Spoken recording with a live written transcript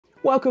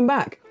Welcome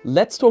back!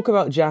 Let's talk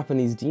about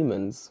Japanese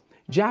demons.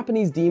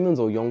 Japanese demons,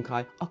 or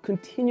Yōkai, are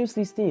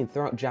continuously seen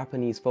throughout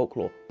Japanese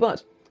folklore,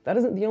 but that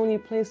isn't the only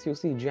place you'll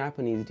see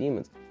Japanese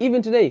demons.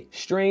 Even today,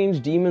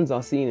 strange demons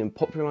are seen in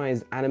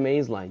popularized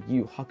animes like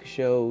Yu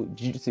Hakusho,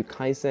 Jujutsu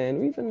Kaisen,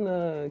 or even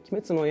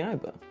Kimetsu no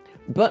Yaiba.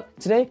 But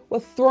today, we're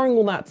throwing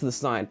all that to the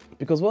side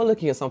because we're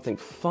looking at something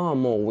far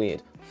more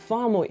weird,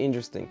 far more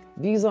interesting.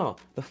 These are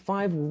the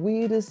 5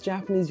 weirdest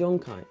Japanese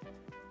Yōkai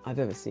I've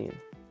ever seen.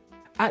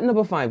 At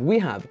number 5, we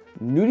have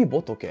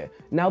Nuribotoke.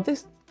 Now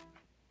this...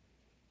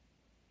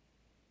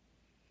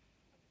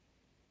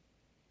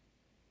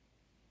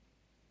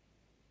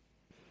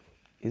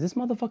 Is this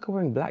motherfucker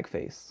wearing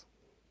blackface?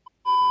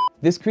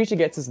 This creature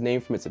gets its name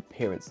from its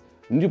appearance.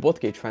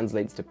 Nuribotoke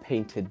translates to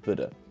painted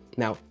Buddha.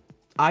 Now,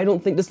 I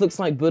don't think this looks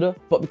like Buddha,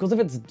 but because of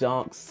its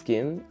dark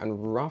skin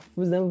and rough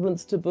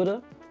resemblance to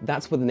Buddha,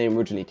 that's where the name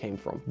originally came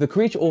from. The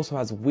creature also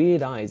has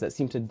weird eyes that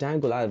seem to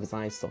dangle out of its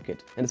eye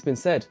socket, and it's been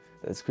said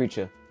that this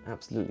creature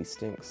absolutely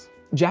stinks.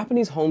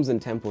 Japanese homes and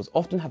temples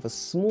often have a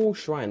small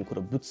shrine called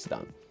a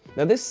butsudan.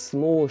 Now this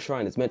small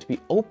shrine is meant to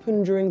be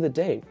open during the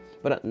day,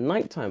 but at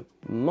nighttime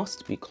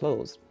must be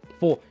closed.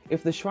 For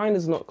if the shrine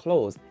is not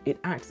closed, it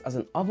acts as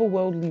an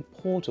otherworldly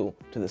portal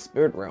to the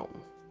spirit realm.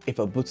 If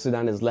a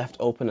butsudan is left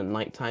open at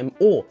nighttime,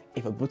 or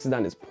if a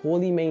butsudan is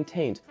poorly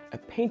maintained, a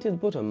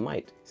painted Buddha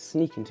might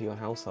sneak into your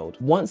household.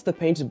 Once the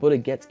painted Buddha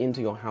gets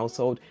into your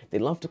household, they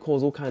love to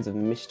cause all kinds of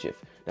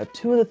mischief. Now,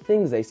 2 of the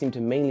things they seem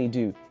to mainly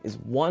do is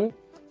 1,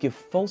 give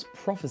false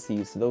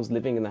prophecies to those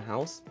living in the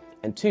house,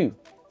 and 2,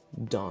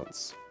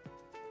 dance.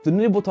 The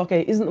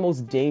Nuribotoke isn't the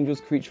most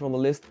dangerous creature on the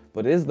list,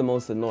 but it is the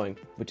most annoying,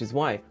 which is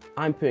why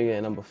I'm putting it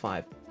at number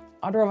 5.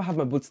 I'd rather have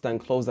my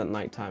butsudan closed at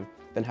nighttime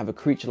than have a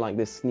creature like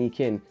this sneak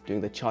in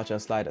doing the cha-cha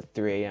slide at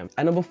 3 AM.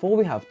 At number 4,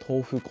 we have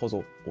Tofu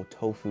Kozo, or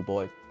Tofu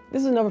Boy.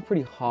 This is another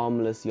pretty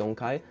harmless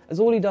Yōkai, as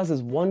all he does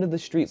is wander the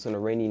streets on a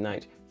rainy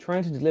night,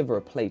 trying to deliver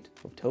a plate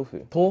of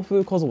tofu.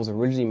 Tofu Kozo was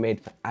originally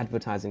made for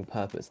advertising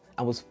purpose,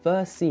 and was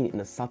first seen in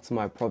the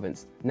Satsumai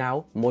province,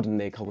 now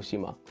modern-day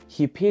Kagoshima.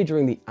 He appeared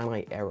during the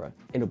Anai era,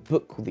 in a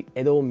book called the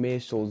Edo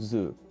Meisho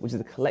Zoo, which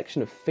is a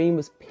collection of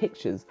famous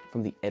pictures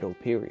from the Edo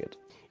period.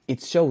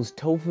 It shows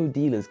tofu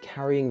dealers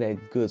carrying their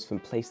goods from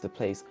place to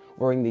place,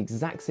 wearing the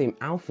exact same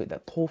outfit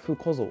that Tofu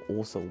Kozo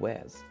also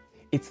wears.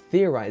 It's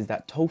theorized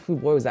that Tofu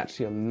Boy was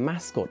actually a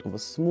mascot of a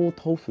small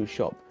tofu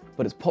shop,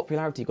 but its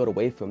popularity got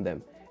away from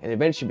them, and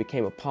eventually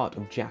became a part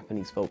of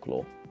Japanese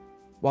folklore.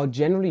 While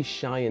generally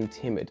shy and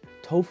timid,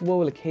 Tofu Boy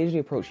will occasionally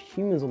approach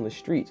humans on the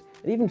street,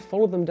 and even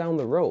follow them down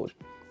the road.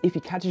 If he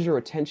catches your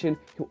attention,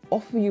 he'll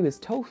offer you his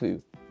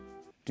tofu.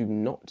 Do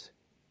not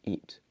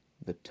eat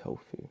the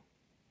tofu.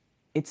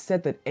 It's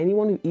said that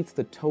anyone who eats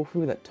the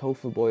tofu that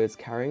Tofu Boy is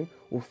carrying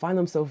will find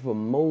themselves with a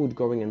mold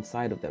growing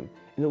inside of them,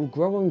 and it will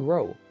grow and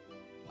grow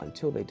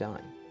until they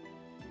die.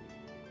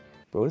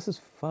 Bro, this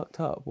is fucked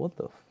up. What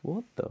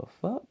the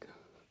fuck?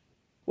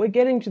 We're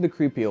getting to the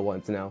creepier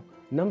ones now.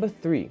 Number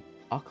 3,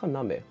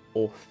 Akaname,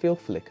 or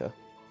Filth Licker.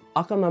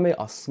 Akaname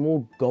are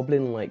small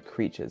goblin-like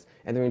creatures,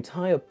 and their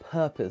entire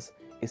purpose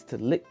is to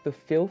lick the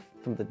filth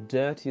from the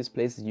dirtiest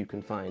places you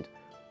can find.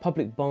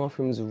 Public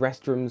bathrooms,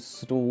 restrooms,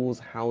 stools,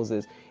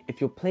 houses.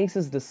 If your place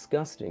is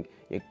disgusting,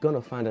 you're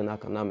gonna find an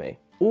Akaname.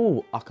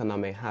 All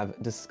Akaname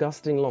have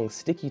disgusting long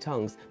sticky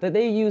tongues that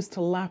they use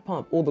to lap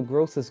up all the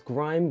grossest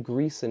grime,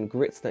 grease and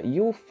grits that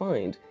you'll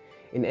find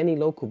in any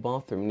local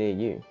bathroom near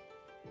you.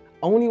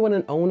 Only when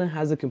an owner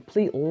has a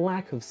complete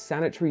lack of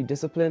sanitary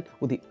discipline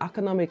will the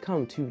Akaname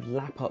come to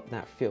lap up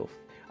that filth.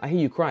 I hear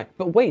you cry,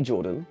 but wait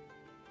Jordan,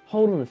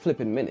 hold on a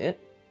flippin' minute.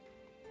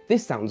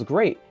 This sounds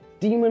great.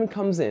 Demon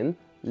comes in,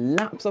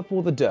 laps up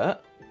all the dirt,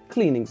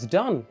 cleaning's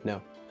done.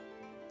 No.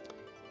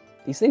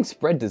 These things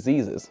spread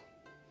diseases.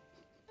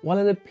 While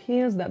it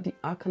appears that the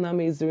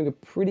Akaname is doing a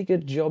pretty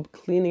good job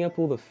cleaning up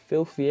all the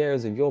filthy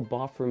areas of your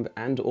bathroom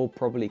and or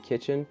probably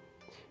kitchen,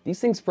 these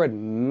things spread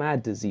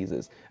mad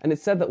diseases, and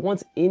it's said that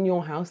once in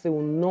your house they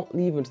will not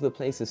leave until the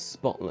place is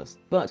spotless.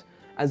 But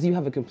as you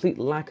have a complete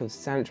lack of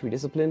sanitary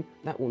discipline,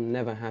 that will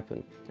never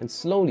happen, and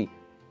slowly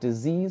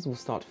disease will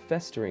start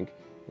festering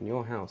in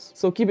your house.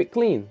 So keep it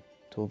clean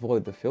to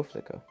avoid the filth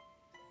licker.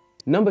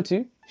 Number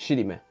 2,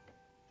 Shirime.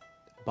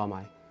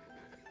 Bamai.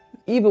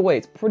 Either way,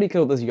 it's pretty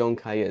clear what this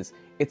Yōkai is.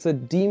 It's a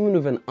demon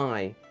with an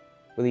eye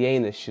where the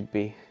anus should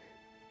be.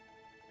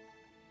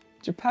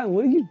 Japan,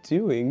 what are you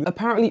doing?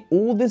 Apparently,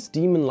 all this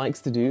demon likes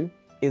to do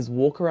is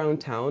walk around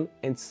town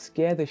and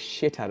scare the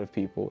shit out of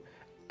people.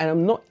 And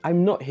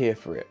I'm not here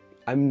for it.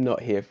 I'm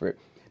not here for it.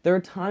 There are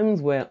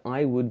times where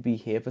I would be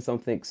here for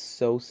something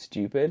so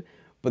stupid,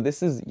 but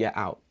this is, you're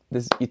out.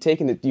 You're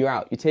taking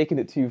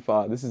it too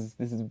far. This is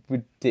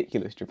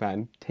ridiculous,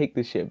 Japan. Take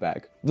this shit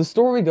back. The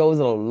story goes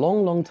that a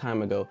long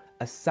time ago,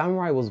 a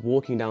samurai was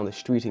walking down the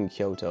street in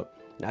Kyoto.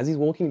 And as he's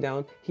walking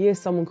down, he hears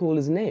someone call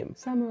his name.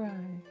 Samurai,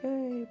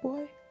 hey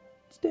boy,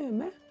 what's doing,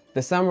 man?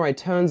 The samurai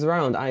turns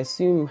around, I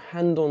assume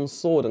hand on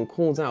sword, and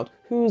calls out,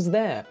 who's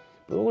there?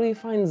 But all he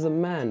finds is a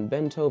man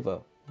bent over,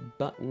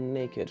 butt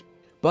naked.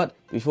 But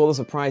before the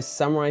surprised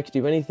samurai could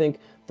do anything,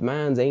 the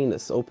man's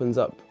anus opens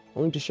up,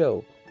 only to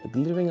show a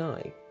glittering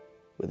eye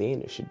where the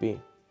anus should be.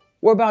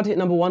 We're about to hit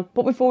number 1,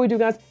 but before we do,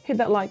 guys, hit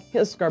that like, hit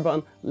the subscribe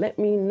button, let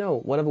me know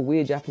whatever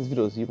weird Japanese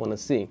videos you want to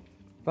see.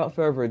 Without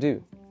further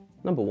ado,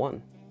 number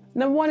 1.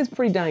 Number 1 is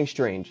pretty dang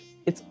strange.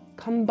 It's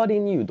Kanbari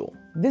Nyudo.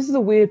 This is a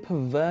weird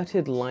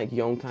perverted-like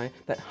yonkai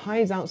that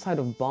hides outside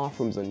of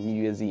bathrooms on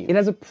New Year's Eve. It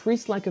has a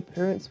priest-like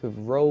appearance with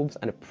robes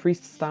and a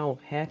priest-style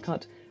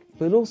haircut,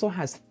 but it also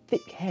has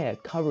thick hair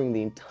covering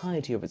the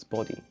entirety of its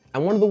body.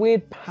 And one of the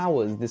weird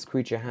powers this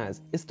creature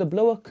has is to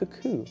blow a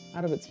cuckoo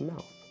out of its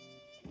mouth.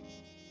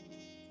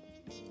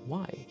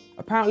 Why?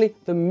 Apparently,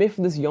 the myth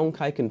of this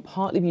yonkai can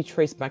partly be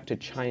traced back to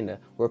China,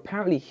 where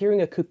apparently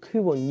hearing a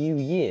cuckoo on New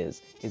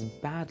Year's is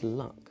bad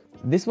luck.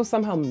 This was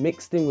somehow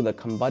mixed in with a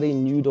Kanbari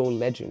Nyudo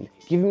legend,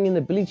 giving him the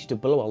ability to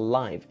blow a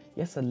live,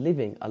 yes, a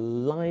living,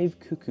 alive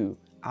cuckoo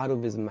out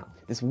of his mouth.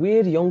 This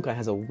weird yonkai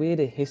has a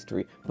weirder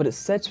history, but it's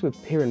said to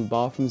appear in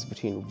bathrooms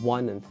between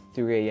 1 and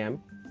 3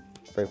 AM.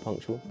 Very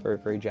punctual,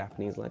 very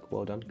Japanese-like,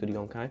 well done, good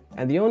yonkai.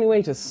 And the only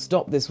way to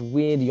stop this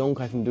weird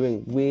yonkai from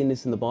doing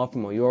weirdness in the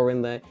bathroom while you're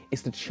in there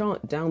is to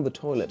chant down the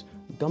toilet,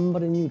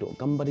 Kanbari Nyudo,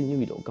 Kanbari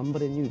Nyudo,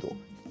 Kanbari Nyudo,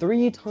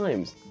 3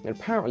 times, and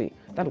apparently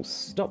that'll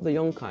stop the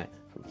yonkai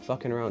from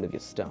fucking around with your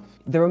stuff.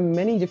 There are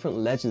many different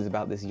legends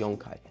about this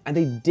yonkai, and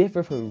they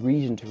differ from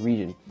region to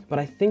region, but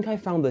I think I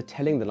found the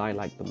telling that I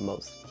like the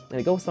most. And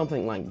it goes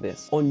something like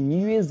this. On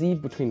New Year's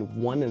Eve between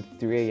 1 and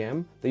 3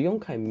 AM, the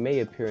yonkai may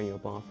appear in your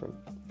bathroom.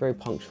 Very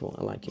punctual,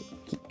 I like it.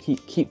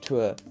 Keep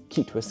to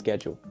a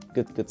schedule.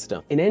 Good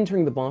stuff. In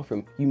entering the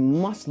bathroom, you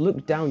must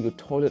look down your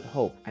toilet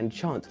hole and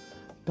chant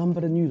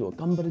Kanbari Nyudo,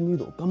 Kanbari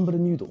Nyudo, Kanbari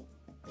Nyudo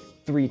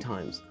 3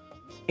 times.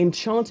 In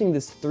chanting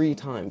this 3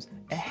 times,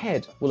 a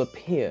head will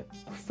appear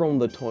from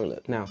the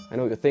toilet. Now, I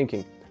know what you're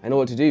thinking. I know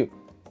what to do.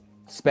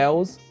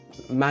 Spells,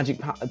 magic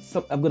power,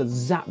 I've got to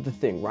zap the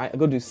thing, right? I've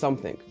got to do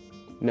something.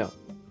 No.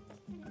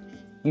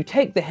 You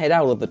take the head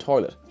out of the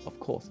toilet, of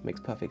course, makes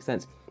perfect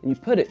sense, and you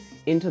put it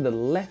into the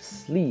left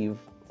sleeve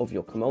of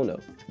your kimono.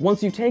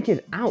 Once you take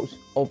it out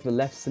of the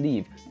left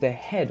sleeve, the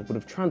head would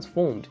have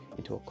transformed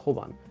into a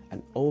koban,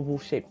 an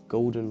oval-shaped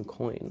golden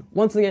coin.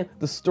 Once again,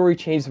 the story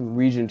changes from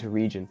region to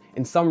region.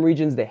 In some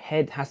regions, the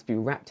head has to be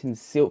wrapped in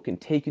silk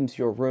and taken to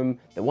your room.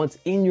 Then once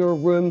in your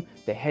room,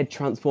 the head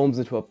transforms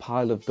into a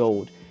pile of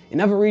gold. In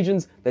other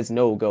regions, there's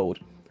no gold.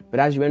 But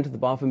as you enter the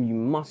bathroom, you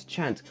must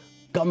chant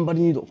Kanbari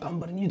Nyudo,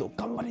 Kanbari Nyudo,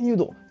 Kanbari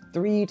Nyudo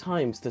 3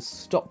 times to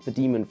stop the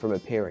demon from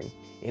appearing.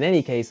 In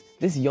any case,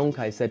 this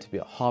yonkai is said to be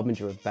a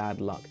harbinger of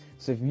bad luck.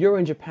 So if you're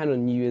in Japan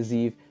on New Year's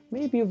Eve,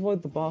 maybe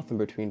avoid the bathroom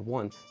between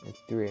 1 and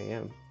 3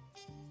 AM.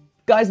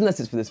 Guys, and that's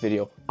it for this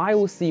video. I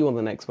will see you on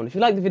the next one. If you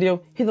like the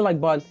video, hit the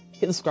like button,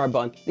 hit the subscribe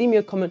button, leave me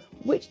a comment.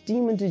 Which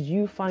demon did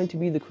you find to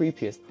be the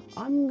creepiest?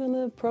 I'm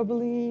gonna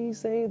probably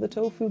say the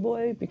Tofu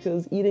Boy,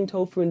 because eating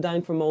tofu and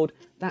dying from mold,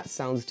 that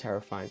sounds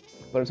terrifying.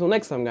 But until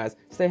next time, guys,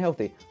 stay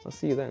healthy. I'll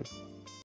see you then.